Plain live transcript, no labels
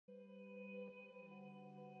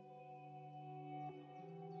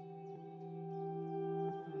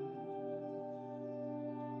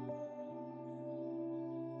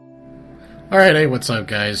Alright, hey, what's up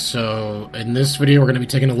guys? So, in this video we're going to be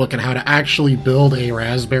taking a look at how to actually build a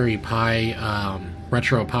Raspberry Pi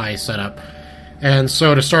Retropie setup. And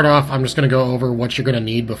so to start off, I'm just going to go over what you're going to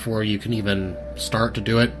need before you can even start to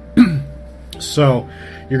do it. So,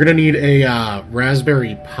 you're going to need a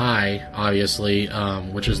Raspberry Pi, obviously,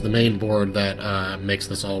 which is the main board that makes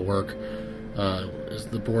this all work. Is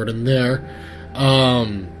the board in there.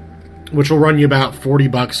 Which will run you about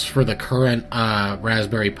 $40 for the current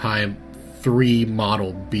Raspberry Pi 3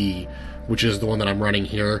 Model B, which is the one that I'm running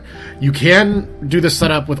here. You can do this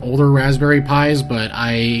setup with older Raspberry Pis, but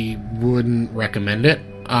I wouldn't recommend it.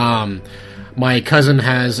 My cousin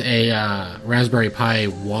has a Raspberry Pi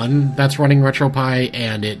 1 that's running Retropie,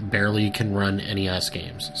 and it barely can run NES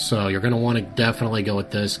games. So you're going to want to definitely go with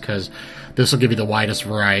this, because this will give you the widest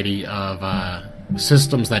variety of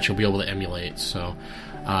systems that you'll be able to emulate. So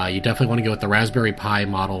you definitely want to go with the Raspberry Pi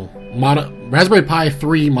Raspberry Pi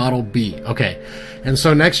 3 Model B. Okay, and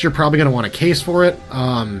so next you're probably going to want a case for it.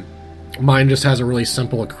 Mine just has a really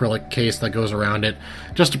simple acrylic case that goes around it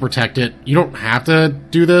just to protect it. You don't have to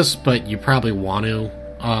do this, but you probably want to.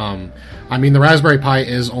 I mean, the Raspberry Pi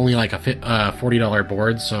is only like a $40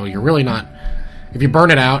 board, so you're really not... If you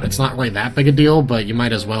burn it out, it's not really that big a deal, but you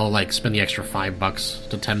might as well like spend the extra $5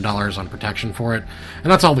 to $10 on protection for it.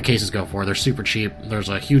 And that's all the cases go for. They're super cheap. There's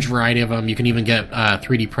a huge variety of them. You can even get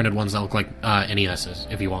 3D printed ones that look like NESs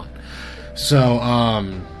if you want. So,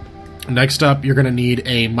 next up, you're going to need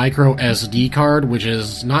a micro SD card, which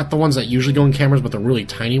is not the ones that usually go in cameras, but the really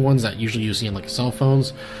tiny ones that usually you see in like cell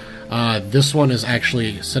phones. This one is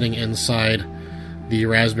actually sitting inside the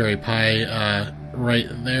Raspberry Pi right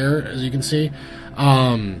there, as you can see.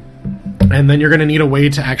 And then you're going to need a way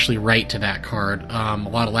to actually write to that card. A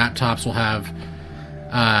lot of laptops will have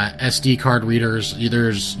SD card readers.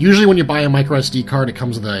 Usually when you buy a micro SD card, it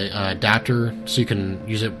comes with an adapter, so you can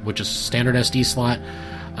use it with just a standard SD slot.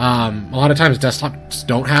 A lot of times desktops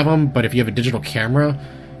don't have them, but if you have a digital camera,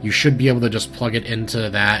 you should be able to just plug it into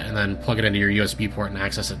that and then plug it into your USB port and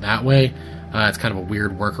access it that way. It's kind of a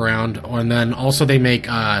weird workaround. And then also they make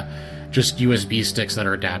just USB sticks that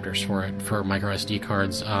are adapters for it, for micro SD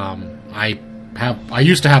cards. I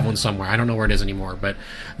used to have one somewhere. I don't know where it is anymore, but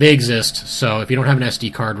they exist. So if you don't have an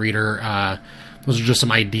SD card reader, those are just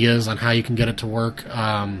some ideas on how you can get it to work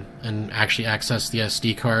and actually access the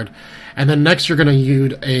SD card. And then next you're going to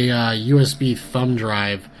use a USB thumb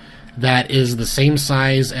drive that is the same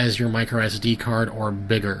size as your micro SD card or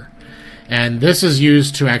bigger. And this is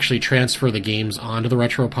used to actually transfer the games onto the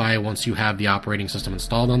Retropie once you have the operating system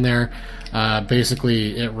installed on there.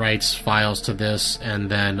 Basically, it writes files to this, and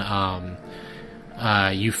then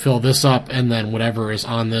you fill this up, and then whatever is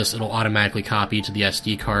on this, it'll automatically copy to the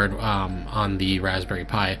SD card on the Raspberry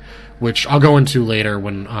Pi, which I'll go into later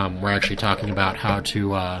when we're actually talking about how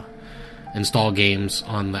to install games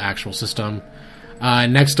on the actual system.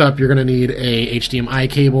 Next up, you're going to need a HDMI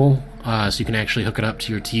cable, so you can actually hook it up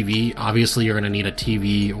to your TV. Obviously, you're going to need a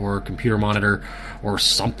TV or computer monitor or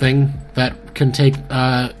something that can take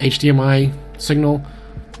HDMI signal.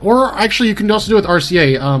 Or actually, you can also do it with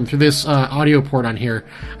RCA through this audio port on here.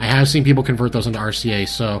 I have seen people convert those into RCA,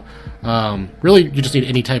 so really, you just need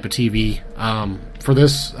any type of TV. For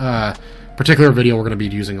this particular video, we're going to be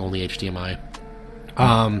using only HDMI.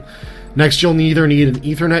 Next, you'll either need an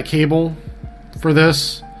Ethernet cable for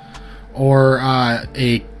this, or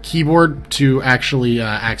a keyboard to actually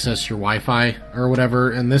access your Wi-Fi or whatever.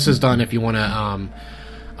 And this is done if you want to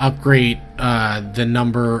upgrade the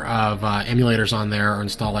number of emulators on there, or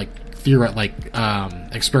install like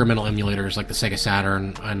experimental emulators like the Sega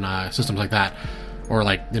Saturn and systems like that, or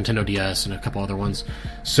like Nintendo DS and a couple other ones.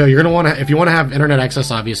 So you're gonna want to, if you want to have internet access,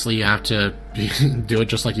 obviously you have to do it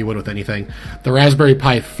just like you would with anything. The Raspberry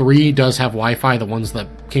Pi 3 does have Wi-Fi. The ones that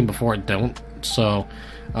came before it don't. So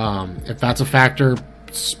if that's a factor,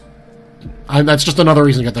 that's just another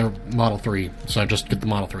reason to get the Model 3. So just get the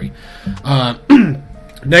Model 3.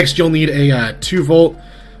 Next, you'll need a 2-volt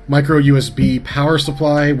micro USB power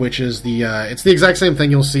supply, which is it's the exact same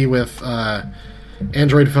thing you'll see with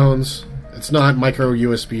Android phones. It's not micro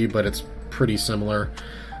USB, but it's pretty similar.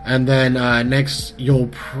 And then next, you'll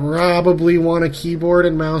probably want a keyboard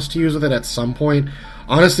and mouse to use with it at some point.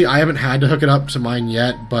 Honestly, I haven't had to hook it up to mine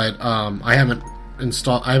yet, but I haven't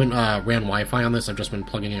ran Wi-Fi on this. I've just been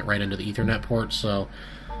plugging it right into the Ethernet port, so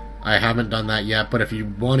I haven't done that yet. But if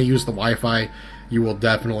you want to use the Wi-Fi, you will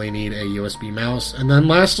definitely need a USB mouse. And then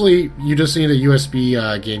lastly, you just need a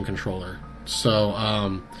USB game controller.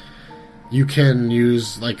 So you can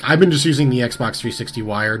use, like, I've been just using the Xbox 360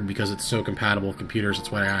 wired because it's so compatible with computers.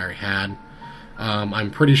 It's what I already had.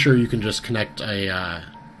 I'm pretty sure you can just connect a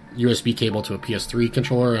USB cable to a PS3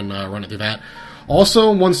 controller and run it through that.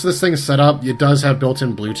 Also, once this thing's set up, it does have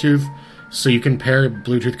built-in Bluetooth, so you can pair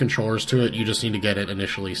Bluetooth controllers to it. You just need to get it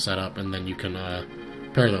initially set up, and then you can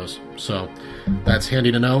pair those. So that's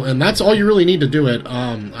handy to know, and that's all you really need to do it.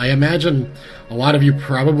 I imagine a lot of you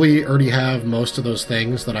probably already have most of those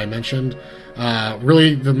things that I mentioned.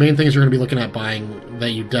 Really, the main things you're going to be looking at buying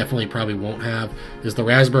that you definitely probably won't have is the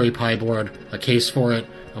Raspberry Pi board, a case for it,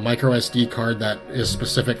 a micro SD card that is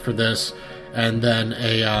specific for this, and then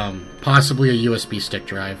a possibly a USB stick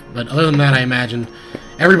drive. But other than that, I imagine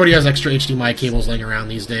everybody has extra HDMI cables laying around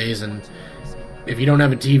these days, and if you don't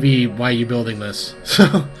have a TV, why are you building this?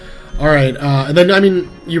 So, alright, and then, I mean,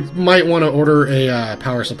 you might want to order a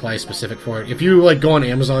power supply specific for it. If you, like, go on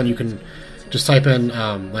Amazon, you can just type in,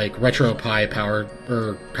 like, Retropie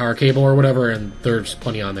power cable or whatever, and there's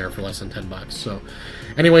plenty on there for less than $10. So,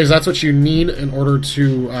 anyways, that's what you need in order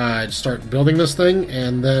to start building this thing,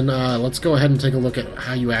 and then let's go ahead and take a look at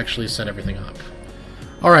how you actually set everything up.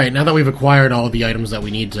 Alright, now that we've acquired all of the items that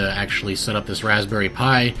we need to actually set up this Raspberry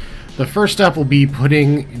Pi, the first step will be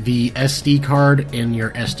putting the SD card in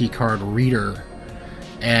your SD card reader,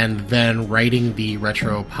 and then writing the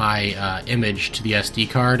Retropie image to the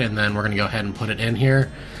SD card, and then we're going to go ahead and put it in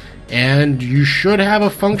here. And you should have a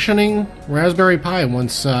functioning Raspberry Pi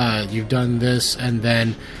once you've done this, and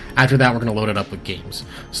then after that we're going to load it up with games.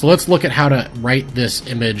 So let's look at how to write this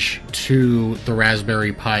image to the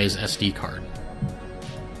Raspberry Pi's SD card.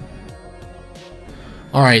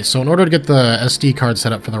 Alright, so in order to get the SD card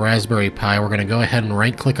set up for the Raspberry Pi, we're going to go ahead and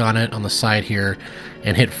right-click on it on the side here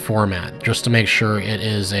and hit Format, just to make sure it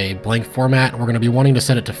is a blank format. We're going to be wanting to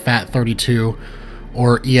set it to FAT32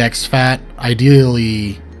 or exFAT.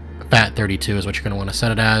 Ideally, FAT32 is what you're going to want to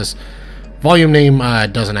set it as. Volume name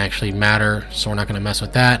doesn't actually matter, so we're not going to mess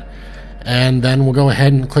with that. And then we'll go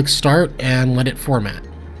ahead and click Start and let it format.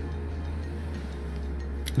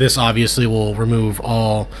 This obviously will remove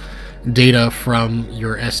all data from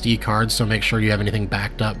your SD card, so make sure you have anything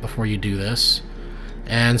backed up before you do this.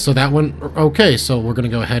 And so that one, okay, so we're going to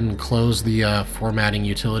go ahead and close the formatting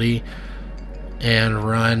utility and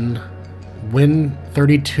run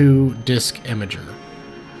Win32 Disk Imager,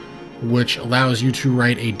 which allows you to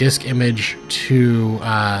write a disk image to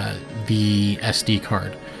the SD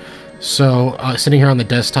card. So sitting here on the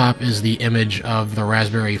desktop is the image of the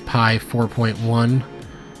Raspberry Pi 4.1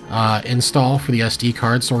 install for the SD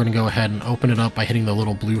card. So we're going to go ahead and open it up by hitting the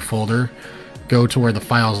little blue folder, go to where the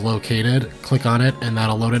file is located, click on it, and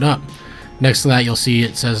that'll load it up. Next to that you'll see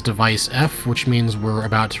it says device F, which means we're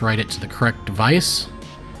about to write it to the correct device.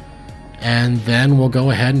 And then we'll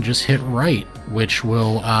go ahead and just hit write, which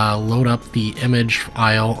will load up the image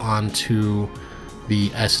file onto the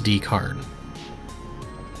SD card.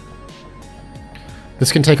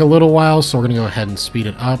 This can take a little while, so we're going to go ahead and speed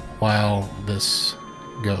it up while this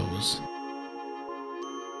goes.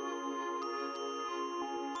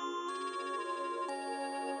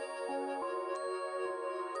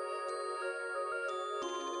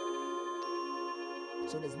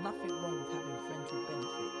 So there's nothing wrong with having friends with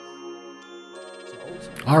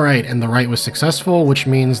benefits. Alright, and the write was successful, which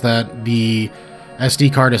means that the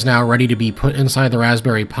SD card is now ready to be put inside the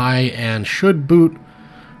Raspberry Pi and should boot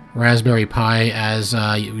Raspberry Pi as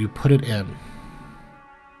you put it in.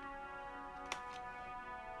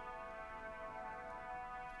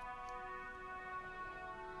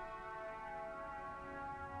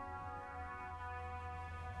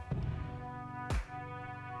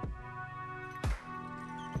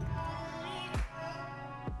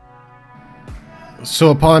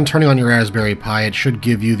 So upon turning on your Raspberry Pi, it should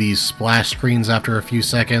give you these splash screens after a few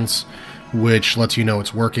seconds, which lets you know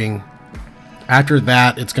it's working. After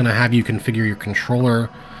that, it's going to have you configure your controller.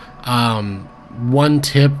 One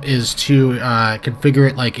tip is to configure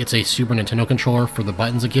it like it's a Super Nintendo controller for the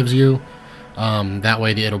buttons it gives you. That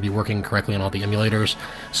way it'll be working correctly on all the emulators.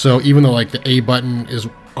 So even though like the A button is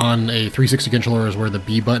on a 360 controller is where the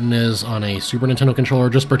B button is on a Super Nintendo controller,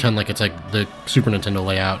 just pretend like it's like the Super Nintendo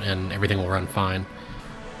layout and everything will run fine.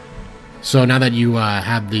 So now that you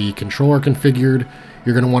have the controller configured,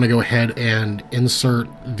 you're going to want to go ahead and insert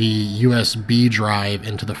the USB drive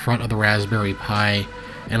into the front of the Raspberry Pi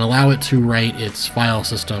and allow it to write its file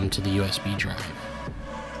system to the USB drive.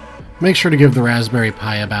 Make sure to give the Raspberry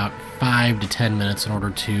Pi about 5 to 10 minutes in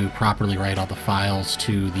order to properly write all the files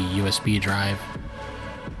to the USB drive.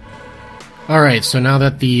 Alright, so now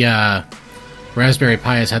that the Raspberry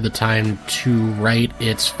Pi has had the time to write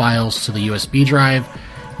its files to the USB drive,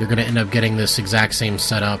 you're going to end up getting this exact same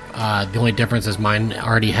setup. The only difference is mine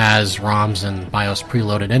already has ROMs and BIOS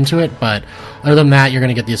preloaded into it, but other than that, you're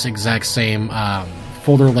going to get this exact same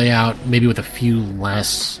folder layout, maybe with a few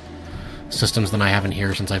less systems than I have in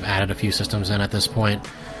here, since I've added a few systems in at this point.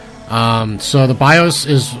 So the BIOS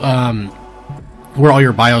is where all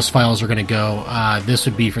your BIOS files are going to go. This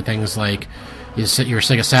would be for things like your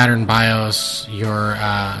Sega Saturn BIOS, your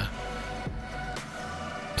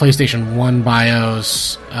PlayStation 1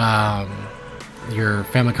 BIOS, your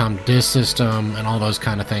Famicom disk system, and all those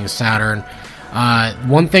kind of things, Saturn.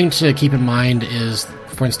 One thing to keep in mind is,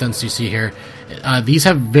 for instance, you see here, these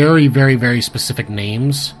have very, very, very specific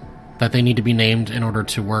names that they need to be named in order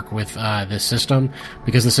to work with this system,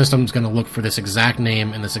 because the system is going to look for this exact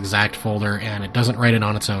name in this exact folder, and it doesn't write it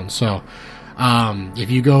on its own. So if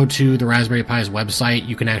you go to the Raspberry Pi's website,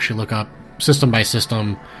 you can actually look up system by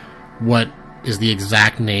system what is the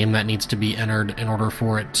exact name that needs to be entered in order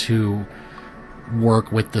for it to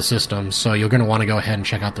work with the system. So you're going to want to go ahead and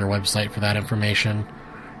check out their website for that information.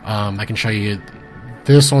 I can show you,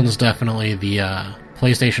 this one's definitely the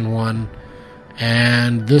PlayStation 1,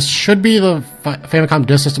 and this should be the Famicom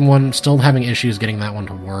disk system one. Still having issues getting that one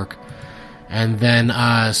to work. And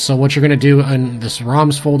then so what you're going to do in this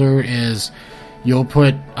ROMs folder is you'll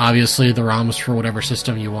put, obviously, the ROMs for whatever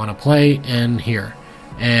system you want to play in here.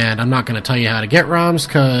 And I'm not going to tell you how to get ROMs,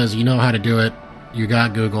 because you know how to do it. You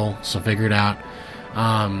got Google, so figure it out.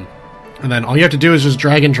 And then all you have to do is just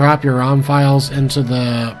drag and drop your ROM files into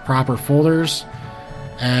the proper folders,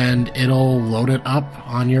 and it'll load it up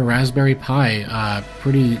on your Raspberry Pi.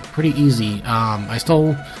 Pretty easy. I still,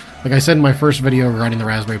 like I said in my first video regarding the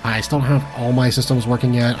Raspberry Pi, I still don't have all my systems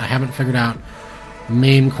working yet. I haven't figured out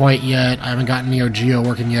MAME quite yet. I haven't gotten Neo Geo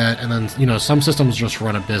working yet. And then, you know, some systems just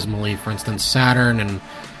run abysmally. For instance, Saturn and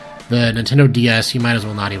the Nintendo DS, you might as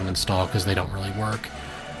well not even install because they don't really work.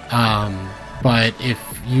 But if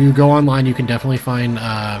you go online, you can definitely find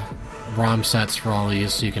ROM sets for all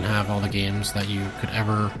these, so you can have all the games that you could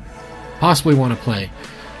ever possibly want to play.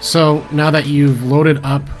 So now that you've loaded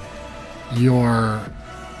up your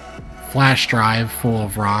flash drive full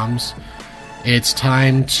of ROMs, it's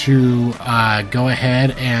time to go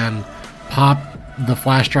ahead and pop the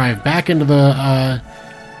flash drive back into the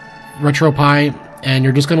Retropie, and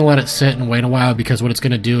you're just going to let it sit and wait a while, because what it's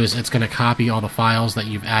going to do is it's going to copy all the files that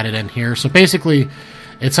you've added in here. So basically,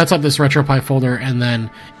 it sets up this Retropie folder, and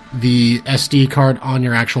then the SD card on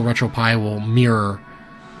your actual Retropie will mirror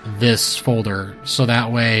this folder. So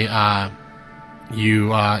that way,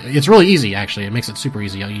 it's really easy, actually. It makes it super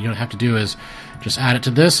easy. All you don't have to do is just add it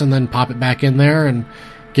to this and then pop it back in there and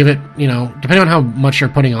give it, you know, depending on how much you're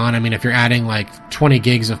putting on. I mean, if you're adding like 20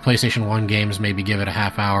 gigs of PlayStation 1 games, maybe give it a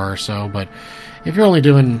half hour or so. But if you're only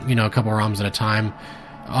doing, you know, a couple ROMs at a time,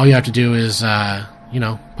 all you have to do is, you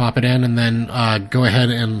know, pop it in and then go ahead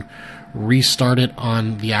and restart it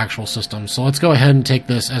on the actual system. So let's go ahead and take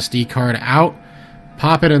this SD card out,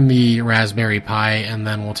 pop it in the Raspberry Pi, and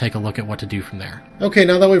then we'll take a look at what to do from there. Okay,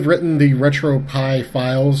 now that we've written the Retropie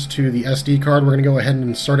files to the SD card, we're going to go ahead and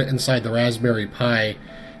insert it inside the Raspberry Pi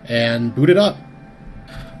and boot it up.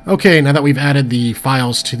 Okay, now that we've added the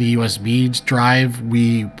files to the USB drive,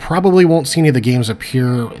 we probably won't see any of the games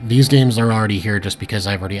appear. These games are already here just because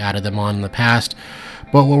I've already added them on in the past.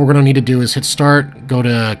 But what we're going to need to do is hit start, go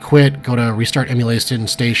to quit, go to restart emulation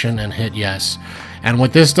station, and hit yes. And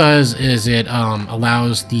what this does is it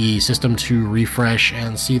allows the system to refresh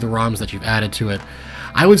and see the ROMs that you've added to it.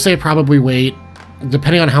 I would say probably wait,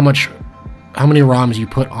 depending on how many ROMs you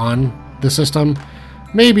put on the system,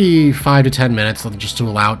 maybe 5 to 10 minutes just to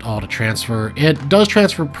allow it all to transfer. It does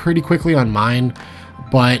transfer pretty quickly on mine,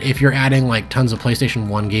 but if you're adding like tons of PlayStation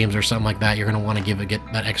 1 games or something like that, you're going to want to get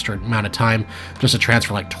that extra amount of time just to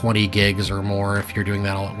transfer like 20 gigs or more if you're doing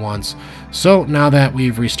that all at once. So now that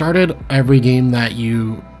we've restarted, every game that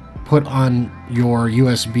you put on your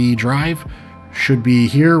USB drive should be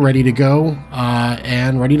here, ready to go,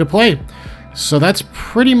 and ready to play. So that's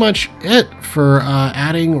pretty much it for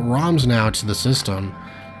adding ROMs now to the system.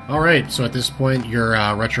 Alright, so at this point your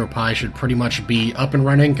Retropie should pretty much be up and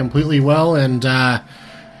running completely well, and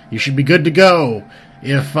you should be good to go.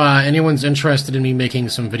 If anyone's interested in me making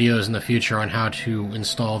some videos in the future on how to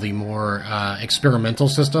install the more experimental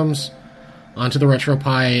systems onto the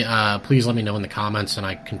Retropie, please let me know in the comments, and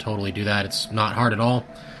I can totally do that. It's not hard at all.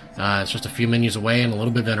 It's just a few menus away and a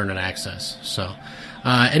little bit of internet access. So,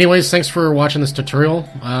 anyways, thanks for watching this tutorial.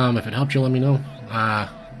 If it helped you, let me know.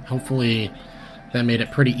 Hopefully that made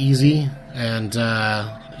it pretty easy, and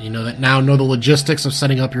you know the logistics of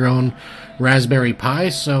setting up your own Raspberry Pi.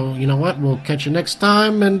 So, you know what? We'll catch you next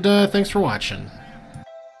time, and thanks for watching.